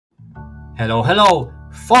Hello,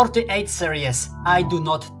 48 series. I do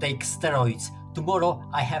not take steroids. Tomorrow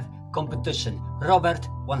I have competition.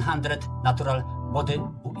 Robert100 Natural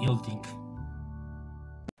Bodybuilding.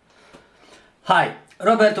 Hi,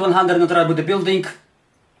 Robert100 Natural Bodybuilding.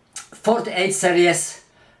 48 series.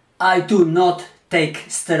 I do not take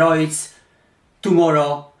steroids.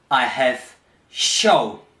 Tomorrow I have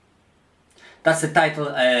show. That's the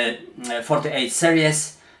title. 48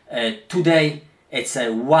 series. Today it's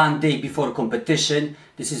one day before competition.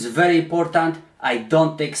 This is very important. I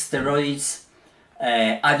don't take steroids.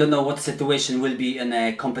 I don't know what situation will be in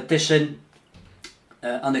a competition.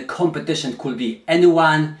 On a competition could be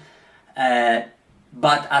anyone.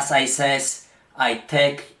 But as I says, I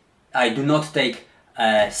do not take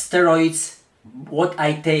steroids. What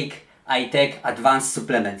I take advanced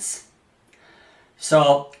supplements.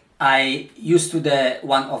 So I used to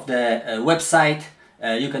one of the website.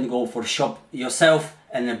 You can go for shop yourself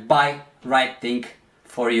and buy right thing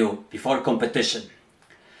for you before competition.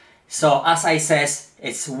 So as I says,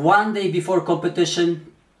 it's one day before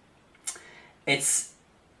competition. It's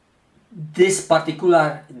this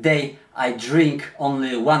particular day I drink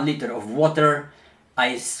only 1 liter of water.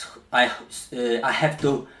 I have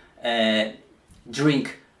to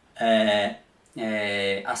drink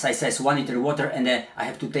as I says 1 liter water, and I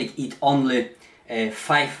have to eat only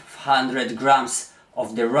 500 grams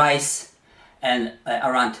of the rice and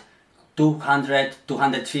around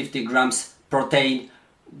 200-250 grams protein.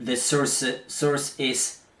 The source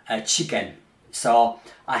is chicken, so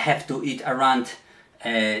I have to eat around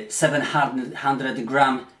 700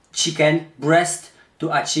 gram chicken breast to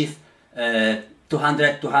achieve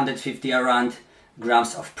 200-250 around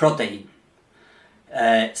grams of protein.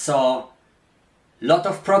 So lot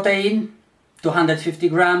of protein, 250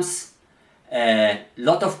 grams,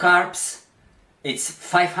 lot of carbs. It's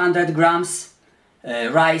 500 grams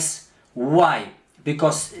rice. Why?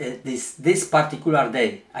 Because this particular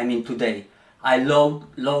day, I mean today, I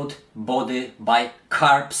load body by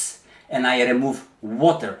carbs and I remove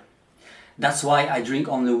water. That's why I drink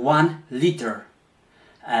only 1 liter.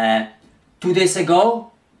 2 days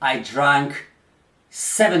ago I drank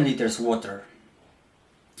 7 liters water.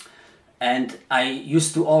 And I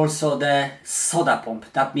used to also the soda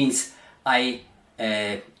pump. That means I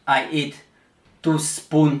eat 2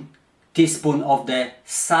 teaspoon of the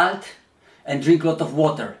salt and drink a lot of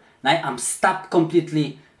water. Now I'm stopped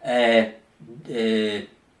completely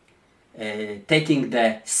taking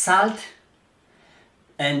the salt,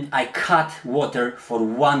 and I cut water for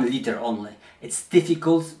 1 liter only. It's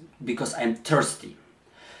difficult because I'm thirsty.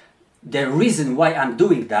 The reason why I'm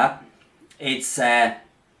doing that, it's I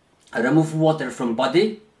remove water from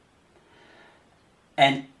body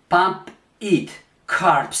and eat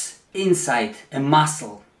carbs inside a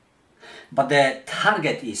muscle. But the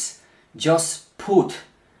target is just put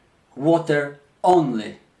water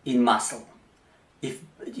only in muscle. If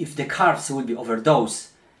the carbs will be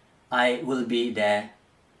overdose, I will be the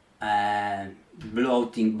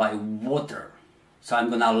bloating by water. So I'm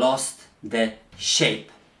gonna lost the shape.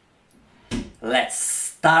 Let's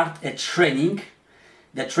start a training.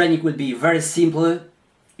 The training will be very simple.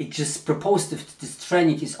 It just proposed this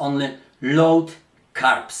training is only load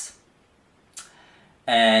carbs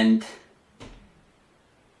and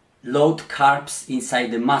load carbs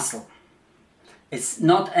inside the muscle. It's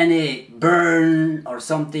not any burn or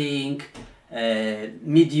something,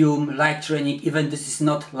 medium light training. Even this is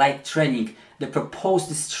not light training. The proposed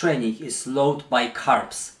this training is load by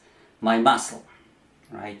carbs my muscle,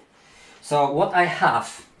 right? So what I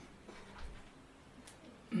have,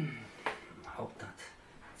 I hope that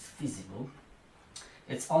it's visible.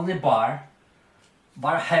 It's only bar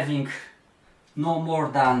having no more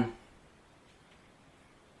than,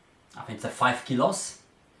 I think it's 5 kilos.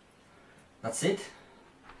 That's it.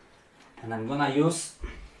 And I'm gonna use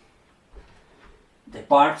the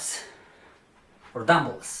bars for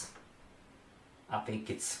dumbbells. I think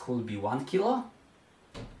it could be 1 kilo,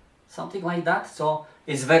 something like that. So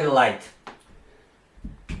it's very light.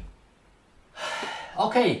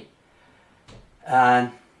 Okay,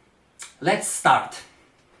 let's start.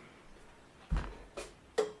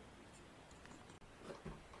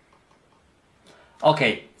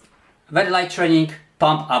 Okay, very light training,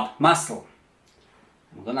 pump up muscle.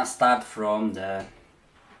 I'm gonna start from the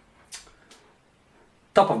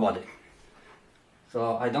top of body.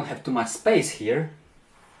 So I don't have too much space here.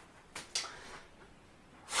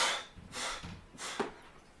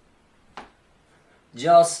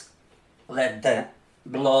 Just let the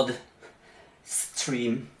blood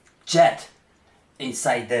stream jet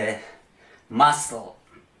inside the muscle.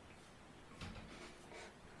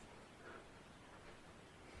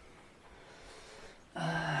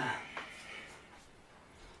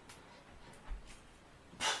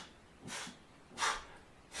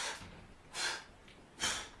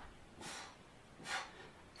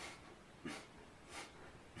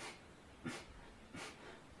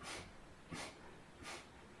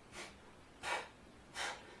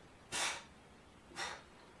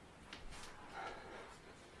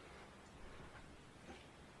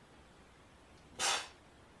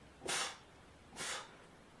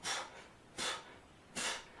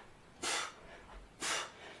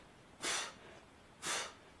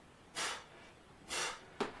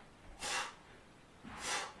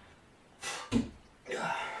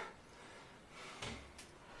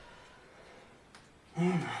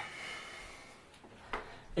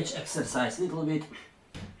 Each exercise a little bit.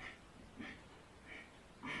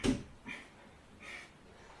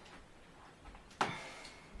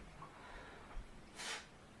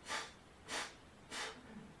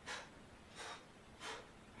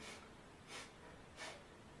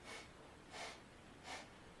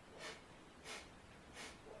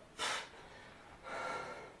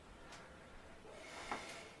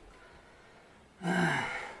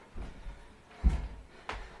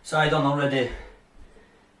 So I done already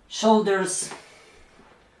shoulders,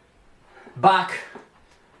 back,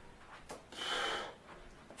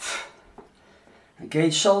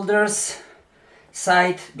 again shoulders,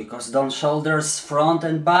 side, because done shoulders, front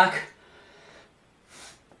and back.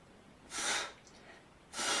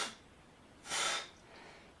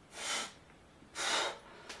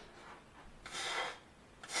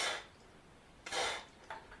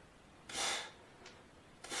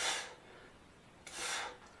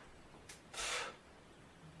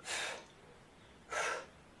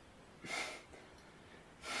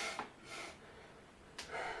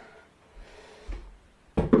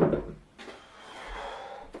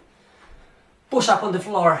 Push up on the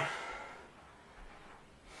floor.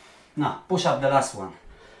 No, push up the last one.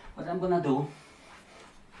 What I'm gonna do,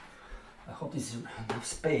 I hope there's enough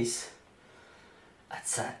space.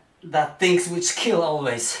 That things which kill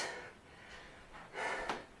always.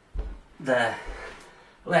 The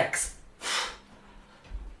legs.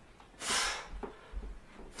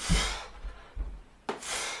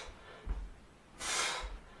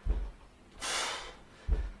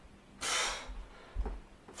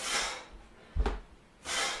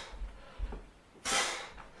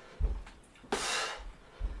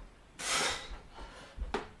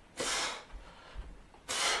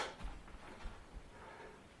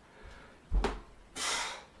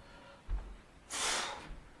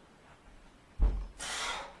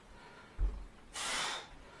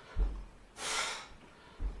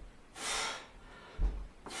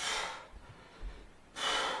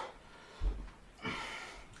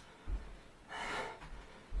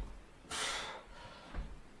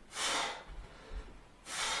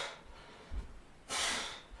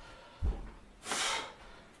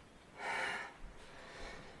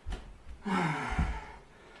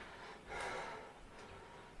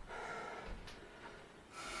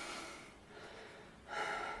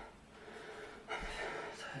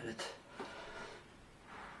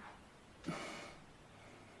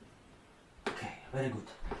 Okay, very good.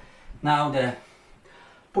 Now the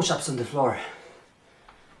push-ups on the floor.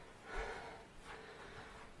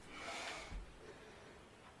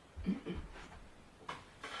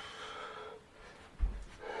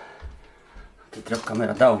 To drop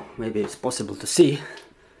camera down, maybe it's possible to see.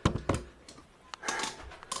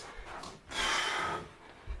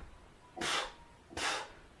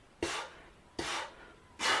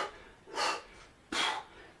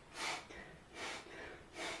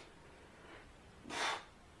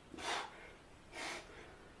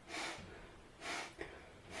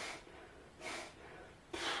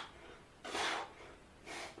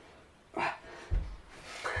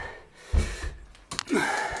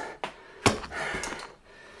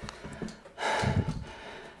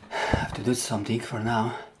 To do something for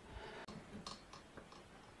now.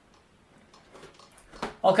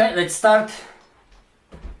 Okay, let's start.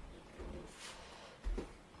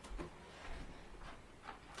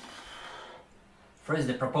 First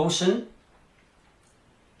the propulsion.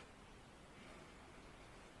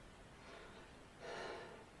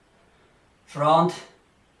 Front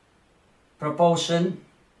propulsion.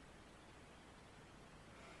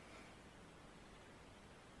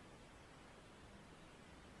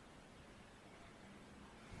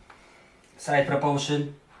 Side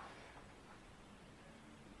propulsion.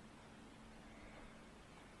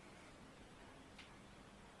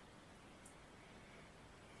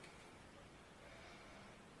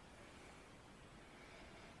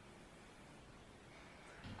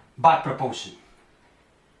 Back propulsion.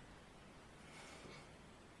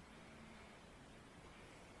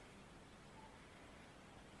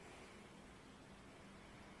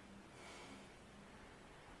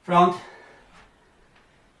 Front.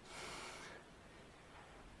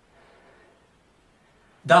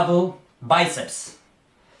 Double biceps.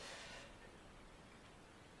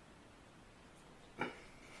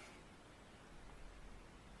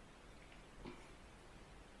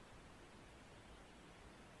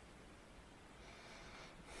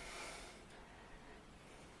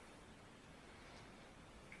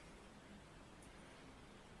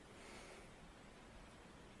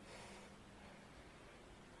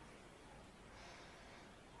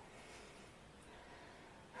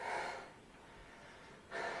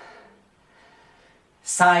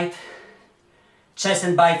 side, chest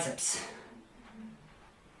and biceps.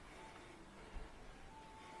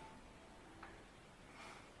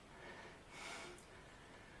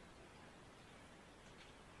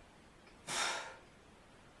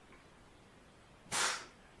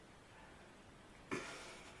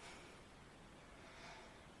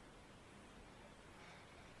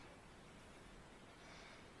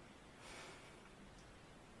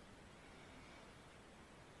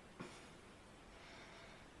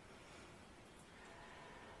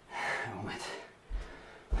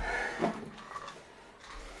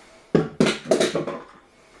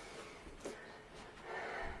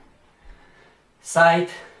 Side,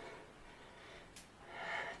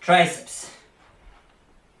 triceps.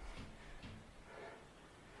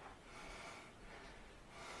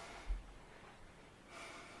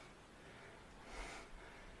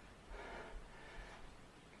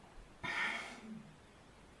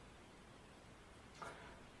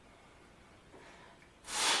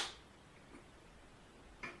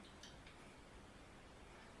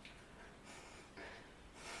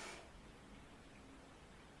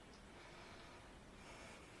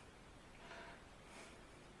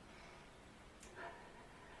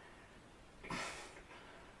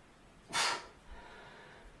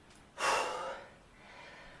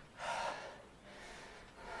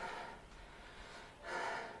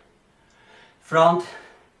 Front,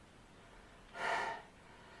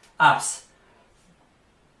 abs.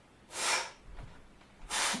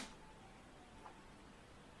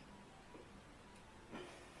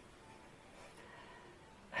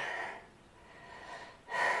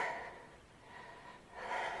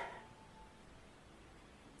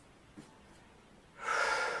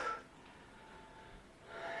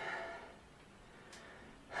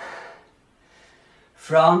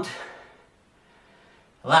 Front,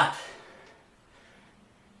 lat.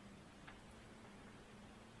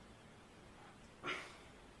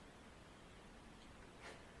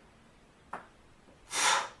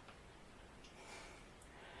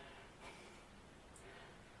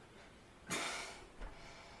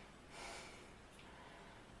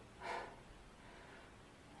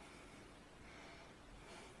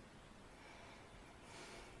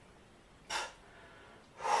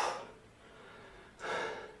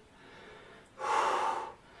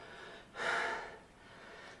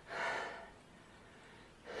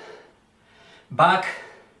 Back,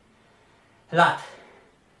 lat.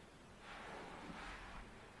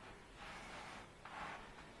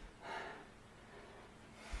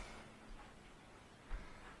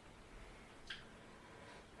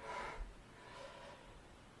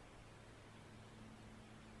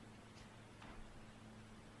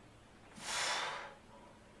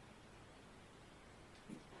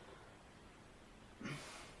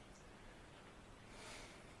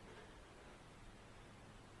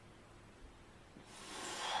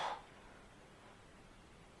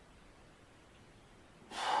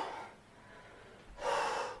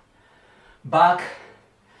 Back,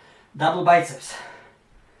 double biceps.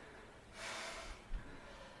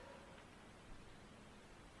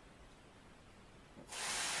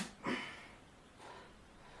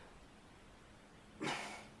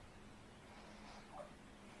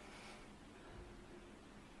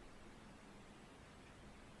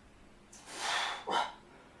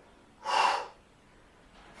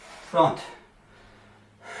 Front.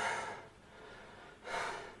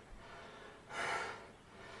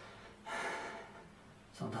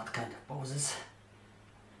 So that kind of poses.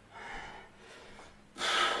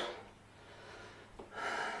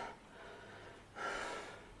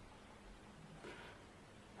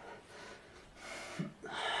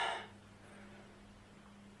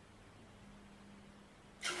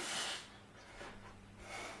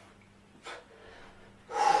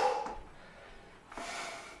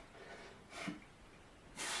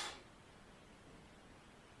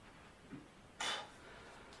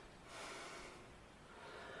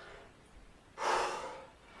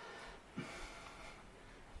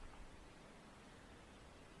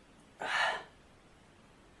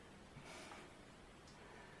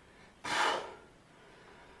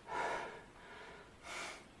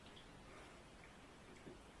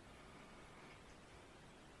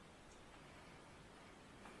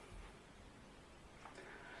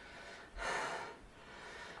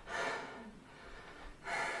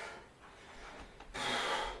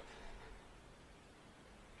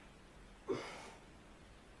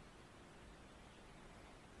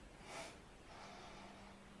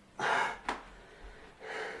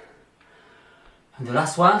 And the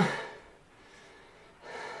last one,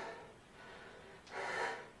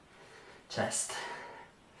 chest.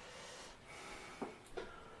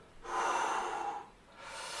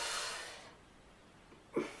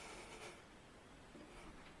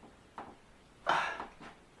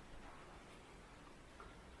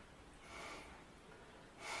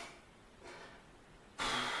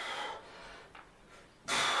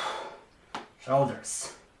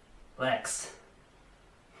 shoulders, legs.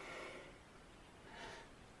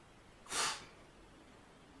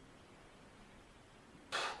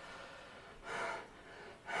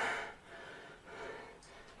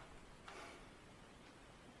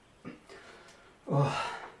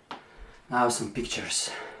 Oh, now some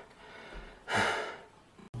pictures.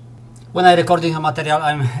 When I'm recording a material,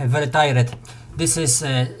 I'm very tired. This is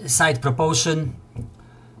side proportion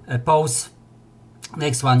pose.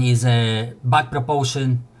 Next one is back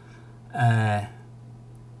proportion. I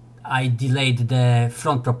delayed the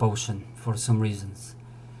front proportion for some reasons,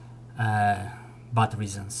 bad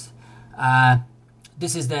reasons.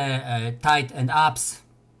 This is the tight and abs.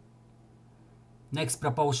 Next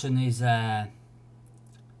proportion is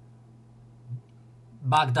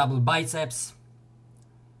back double biceps.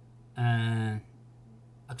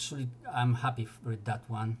 Actually, I'm happy with that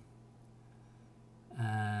one.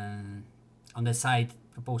 On the side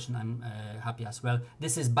proportion, I'm happy as well.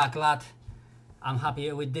 This is back lat. I'm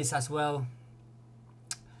happy with this as well.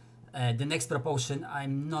 The next proportion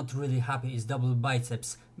I'm not really happy is double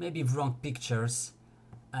biceps. Maybe wrong pictures.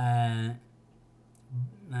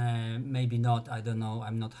 Maybe not. I don't know.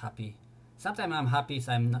 I'm not happy. Sometimes I'm happy.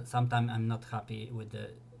 Sometimes I'm not happy with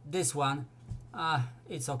this one.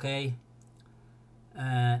 It's okay.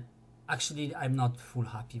 Actually, I'm not full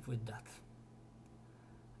happy with that.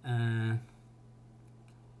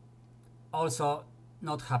 Also,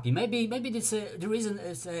 not happy. Maybe this the reason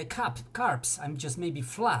is carbs. I'm just maybe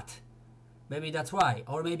flat. Maybe that's why.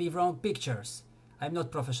 Or maybe wrong pictures. I'm not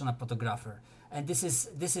professional photographer. And this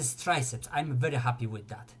is triceps. I'm very happy with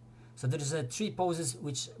that. So there is 3 poses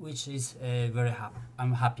which is very happy.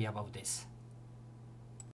 I'm happy about this.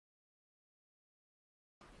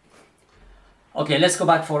 Okay, let's go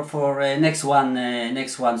back for next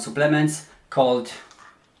one supplements called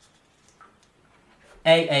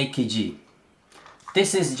AAKG.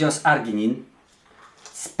 This is just arginine,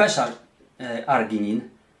 special arginine.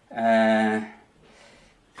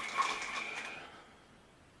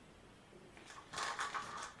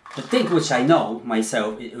 The thing which I know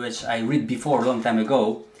myself, which I read before a long time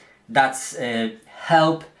ago, that's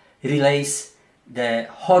help release the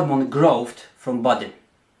hormone growth from body.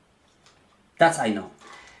 That's I know.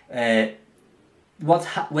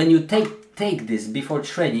 When you take this before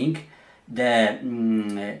training,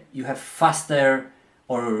 you have faster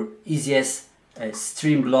or easiest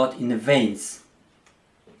stream blood in the veins.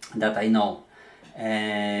 That I know.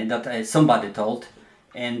 That somebody told.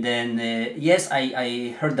 And then yes,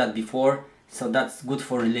 I heard that before. So that's good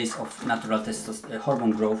for release of natural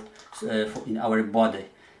hormone growth in our body.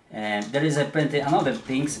 There is plenty another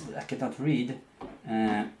things I cannot read.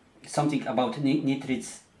 Something about nitric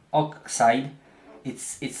oxide.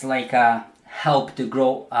 It's like a help to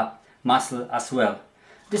grow up muscle as well.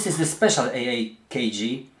 This is the special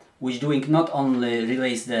AAKG, which doing not only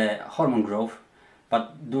release the hormone growth,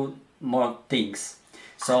 but do more things.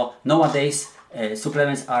 So nowadays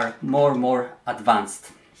supplements are more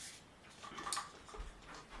advanced.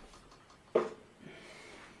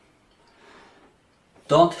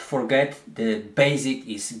 Don't forget the basic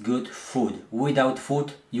is good food. Without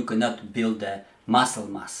food you cannot build the muscle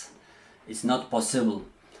mass. It's not possible.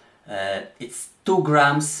 It's 2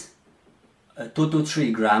 grams, 2 to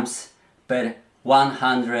 3 grams per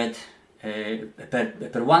 100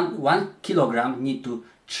 per 1 kilogram need to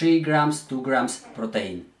 3 grams, 2 grams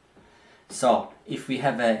protein. So if we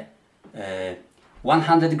have a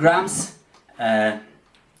 100 grams,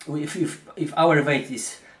 if our weight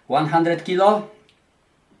is 100 kilo,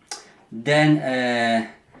 then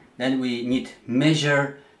we need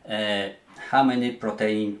measure how many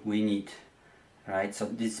protein we need, right? So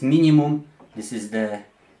this minimum, this is the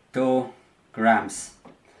 2 grams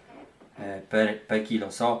per kilo.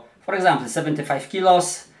 So for example, 75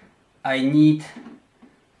 kilos, I need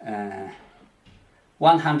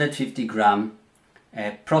 150 gram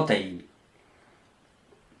protein.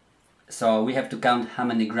 So we have to count how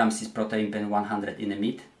many grams is protein per 100 in a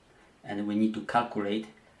meat, and we need to calculate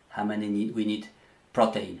how many we need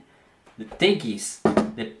protein. The thing is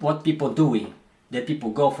that what people doing, the people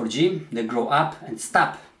go for gym, they grow up and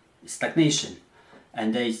stop, stagnation,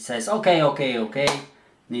 and they says okay,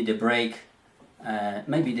 need a break.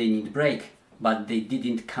 Maybe they need a break, but they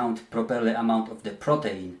didn't count properly amount of the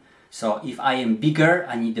protein. So if I am bigger,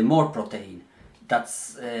 I need more protein.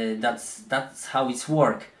 That's how it's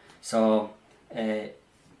work. So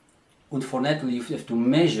unfortunately, you have to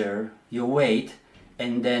measure your weight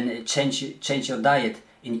and then change your diet,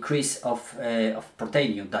 increase of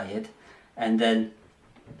protein in your diet, and then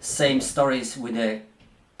same stories with the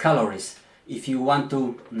calories. If you want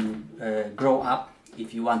to grow up,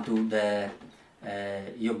 if you want to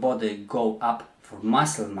your body go up for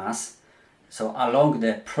muscle mass, so along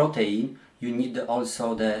the protein you need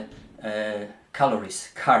also the calories,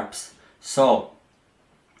 carbs. So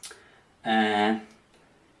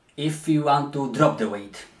if you want to drop the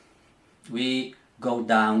weight, we go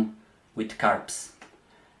down with carbs.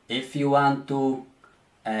 If you want to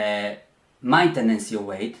maintenance your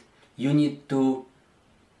weight, you need to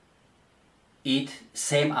eat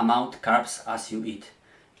same amount carbs as you eat.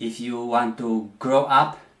 If you want to grow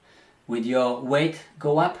up with your weight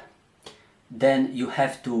go up, then you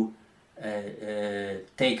have to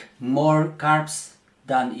take more carbs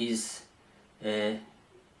than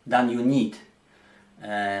you need.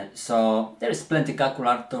 So there is plenty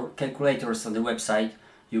calculators on the website.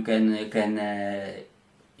 You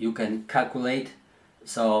can calculate.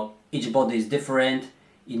 So each body is different.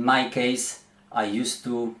 In my case, I used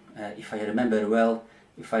to, if I remember well,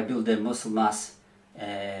 if I build the muscle mass,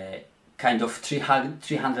 kind of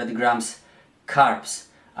 300 grams carbs.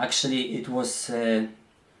 Actually, it was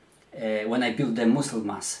when I built the muscle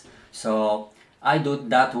mass. So I do it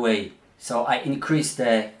that way. So I increase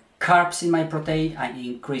the carbs in my protein, I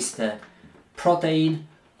increase the protein.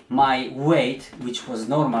 My weight, which was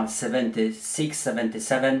normal 76,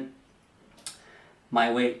 77,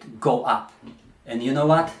 my weight go up. And you know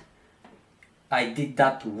what? I did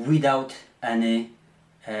that without any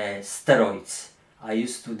steroids. I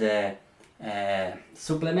used to the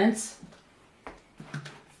supplements.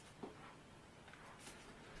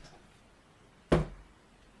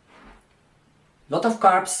 Lot of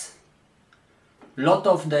carbs, lot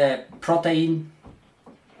of the protein,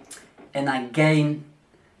 and I gain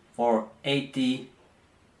for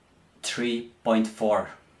 83.4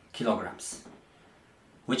 kilograms,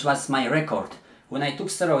 which was my record. When I took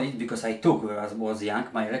steroids, because I took when I was young,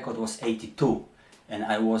 my record was 82, and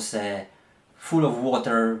I was full of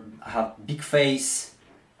water, have big face,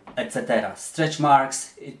 etc. Stretch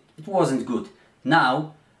marks, it wasn't good.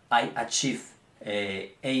 Now I achieve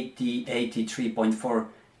 83.4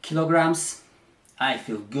 kilograms. I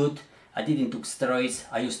feel good. I didn't took steroids.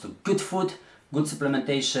 I used to good food, good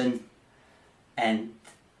supplementation, and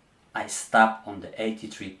I stopped on the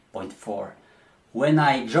 83.4. When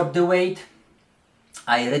I dropped the weight,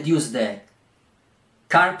 I reduced the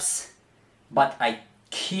carbs, but I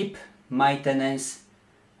keep maintenance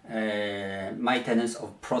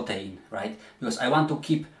of protein, right? Because I want to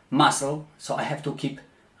keep muscle, so I have to keep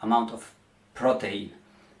amount of protein.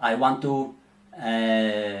 I want to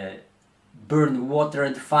burn water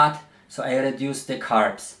and fat, so I reduce the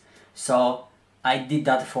carbs. So I did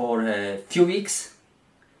that for a few weeks,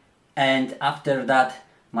 and after that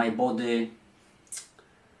my body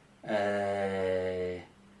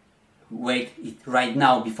weight right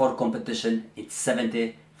now before competition it's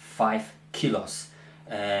 75 kilos.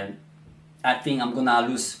 I think I'm gonna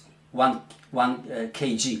lose 1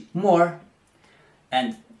 kg more,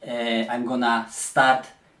 and I'm gonna start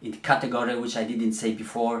in category which I didn't say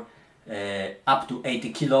before, up to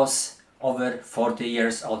 80 kilos over 40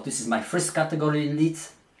 years old. This is my first category in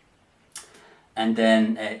elite, and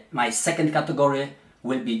then my second category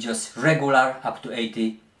will be just regular up to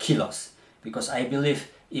 80 kilos, because I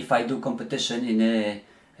believe if I do competition in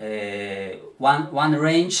one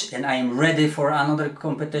range and I am ready for another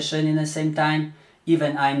competition in the same time,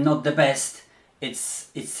 even I'm not the best, it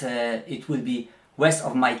will be waste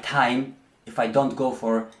of my time if I don't go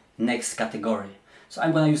for next category. So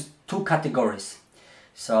I'm gonna use 2 categories.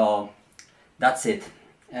 So that's it.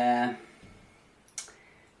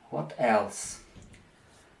 What else?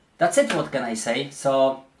 That's it. What can I say?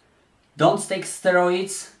 So don't take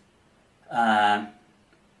steroids.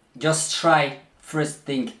 Just try first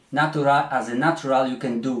thing natural. As a natural you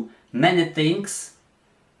can do many things,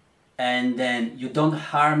 and then you don't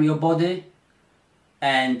harm your body,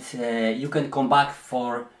 and you can come back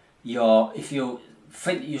for your, if you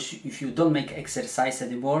don't make exercise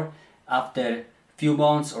anymore, after few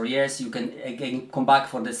months or years you can again come back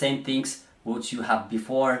for the same things which you have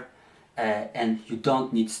before, and you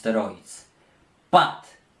don't need steroids. But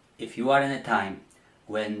if you are in a time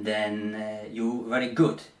when then you very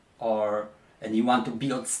good, and you want to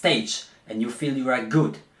be on stage and you feel you are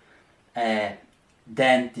good,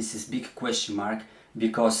 then this is big question mark,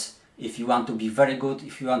 because if you want to be very good,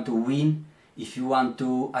 if you want to win, if you want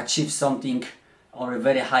to achieve something on a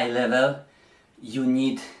very high level, you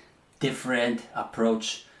need different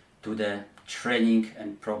approach to the training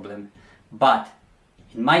and problem. But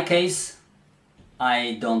in my case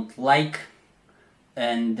I don't like,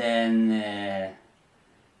 and then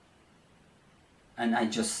and I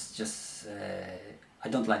just I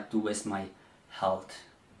don't like to waste my health.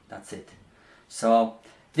 That's it. So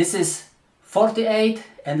this is 48,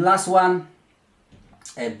 and last one,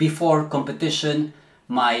 before competition,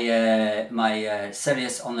 my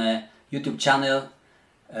series on a YouTube channel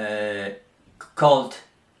called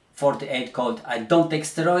 48, called I Don't Take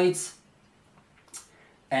Steroids,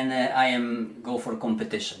 and I am go for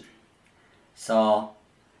competition. So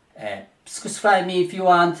subscribe me if you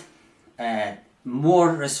want.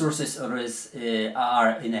 More resources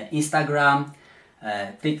are in Instagram.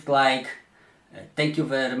 Click like. Thank you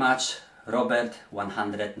very much.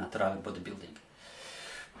 Robert100 Natural Bodybuilding.